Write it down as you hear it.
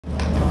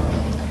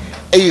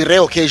A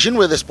rare occasion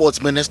where the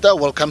sports minister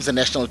welcomes the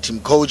national team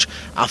coach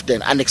after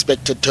an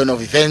unexpected turn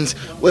of events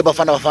where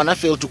Bafana Bafana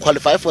failed to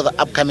qualify for the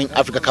upcoming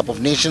Africa Cup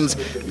of Nations.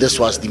 This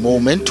was the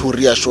moment to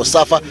reassure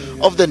SAFA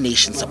of the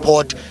nation's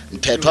support.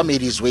 Mthethwa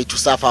made his way to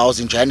SAFA House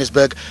in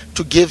Johannesburg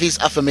to give his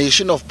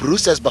affirmation of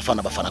Broos as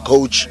Bafana Bafana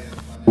coach.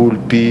 We'll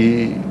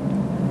be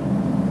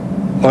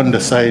on the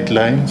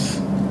sidelines,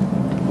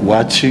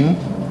 watching,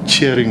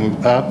 cheering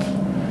up,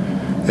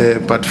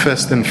 but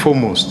first and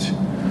foremost,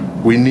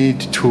 we need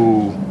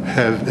to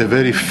have a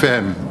very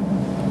firm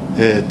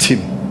team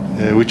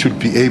which would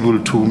be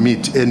able to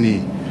meet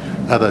any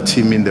other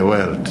team in the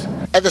world.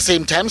 At the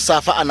same time,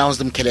 SAFA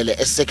announced Mkhalele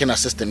as second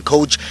assistant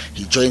coach.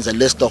 He joins a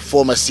list of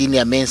former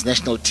senior men's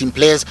national team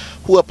players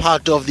who are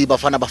part of the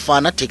Bafana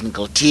Bafana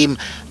technical team.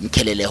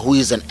 Mkhalele, who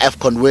is an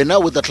AFCON winner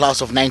with the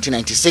class of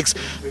 1996,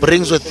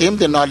 brings with him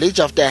the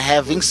knowledge after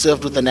having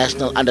served with the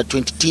national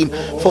under-20 team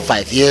for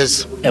 5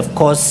 years. Of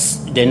course,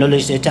 the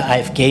knowledge that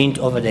I've gained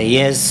over the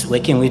years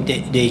working with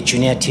the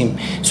junior team.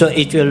 So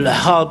it will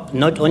help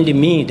not only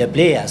me, the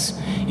players,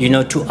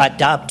 to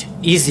adapt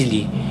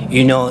easily,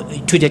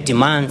 to the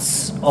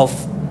demands of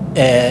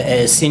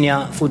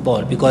senior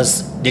football,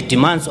 because the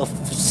demands of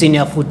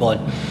senior football,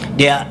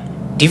 they are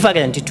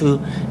different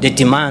to the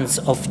demands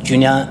of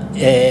junior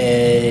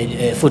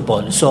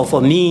football. So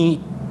for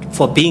me,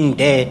 for being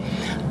there,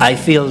 I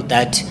feel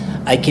that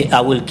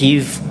I will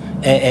give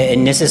a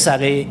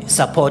necessary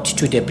support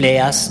to the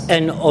players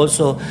and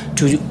also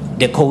to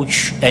the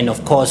coach and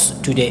of course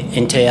to the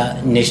entire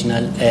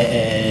national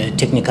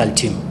technical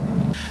team.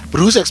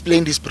 Broos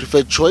explained his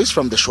preferred choice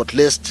from the short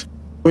list.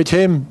 With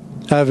him,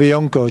 I have a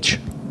young coach.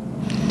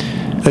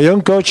 A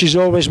young coach is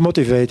always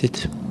motivated,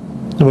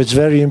 so it's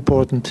very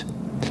important.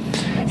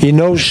 He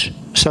knows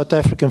South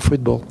African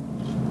football.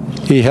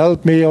 He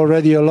helped me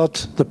already a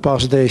lot the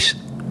past days.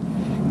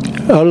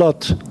 A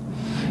lot.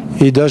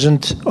 He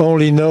doesn't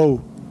only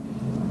know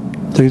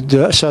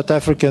the South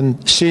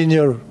African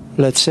senior,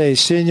 let's say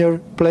senior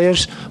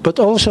players, but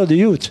also the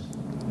youth.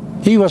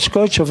 He was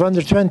coach of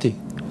under-20.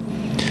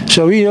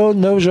 So he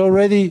knows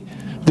already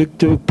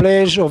the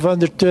players of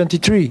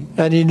under-23,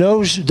 and he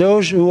knows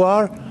those who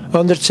are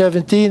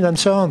under-17 and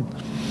so on.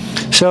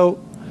 So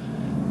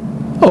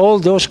all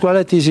those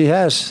qualities he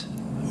has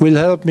will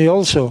help me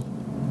also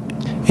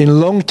in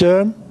long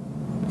term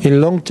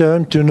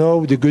to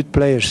know the good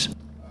players.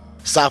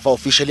 SAFA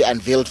officially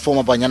unveiled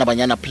former Banyana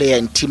Banyana player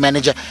and team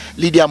manager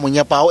Lydia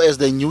Munyapao as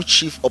the new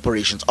Chief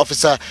Operations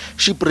Officer.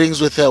 She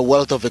brings with her a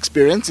wealth of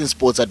experience in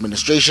sports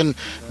administration.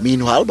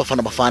 Meanwhile,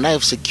 Bafana Bafana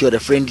have secured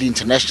a friendly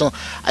international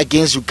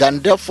against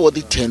Uganda for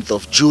the 10th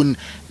of June.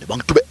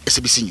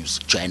 SABC News,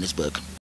 Johannesburg.